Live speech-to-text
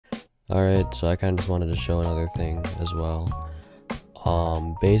Alright, so I kind of just wanted to show another thing as well.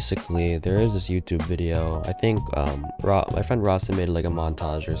 Basically, there is this YouTube video. I think, my friend Rossi made like a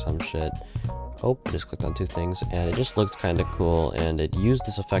montage or some shit. Oh, I just clicked on two things, and it just looked kind of cool, and it used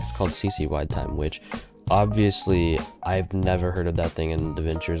this effect called CC wide time, which, obviously, I've never heard of that thing in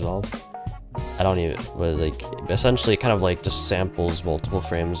DaVinci Resolve. I don't even, but like, essentially, it kind of like just samples multiple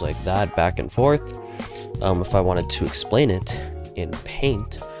frames like that, back and forth. If I wanted to explain it in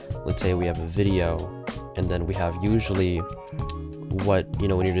Paint, let's say we have a video, and then we have usually what, you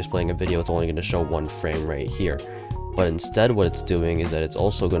know, when you're displaying a video, it's only going to show one frame right here. But instead what it's doing is that it's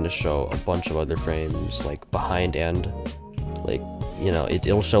also going to show a bunch of other frames, like behind and, like, you know,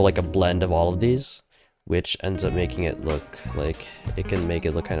 it'll show like a blend of all of these, which ends up making it look like, it can make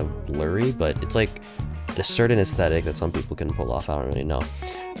it look kind of blurry, but it's like a certain aesthetic that some people can pull off. I don't really know.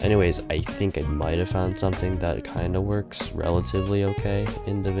 Anyways, I think I might have found something that kind of works relatively okay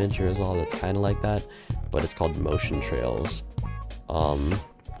in DaVinci Resolve that's kind of like that, but it's called MotionTrails.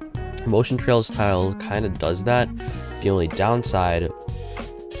 MotionTrails tile kind of does that. The only downside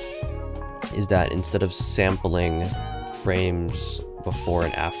is that instead of sampling frames before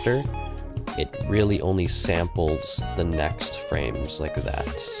and after, it really only samples the next frames like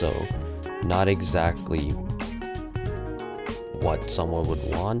that. So not exactly what someone would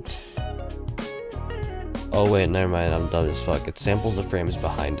want. Oh wait, never mind, I'm dumb as fuck. It samples the frames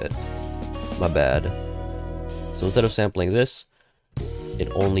behind it. My bad. So instead of sampling this, it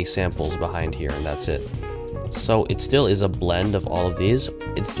only samples behind here, and that's it. So it still is a blend of all of these,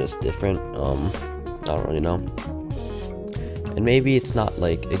 it's just different. I don't really know. And maybe it's not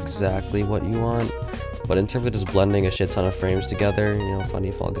like exactly what you want, but in terms of just blending a shit ton of frames together, you know,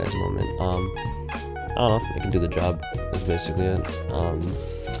 funny Fall Guys moment, I don't know, it can do the job, that's basically it.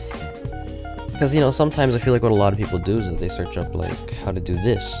 Because, you know, sometimes I feel like what a lot of people do is that they search up, like, how to do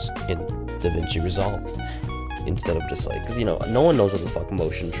this in DaVinci Resolve, instead of just like, because, you know, no one knows what the fuck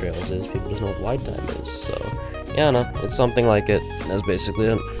MotionTrails is, people just know what wide time is, so, yeah, no, it's something like it, that's basically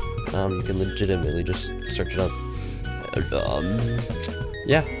it. You can legitimately just search it up.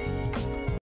 Yeah.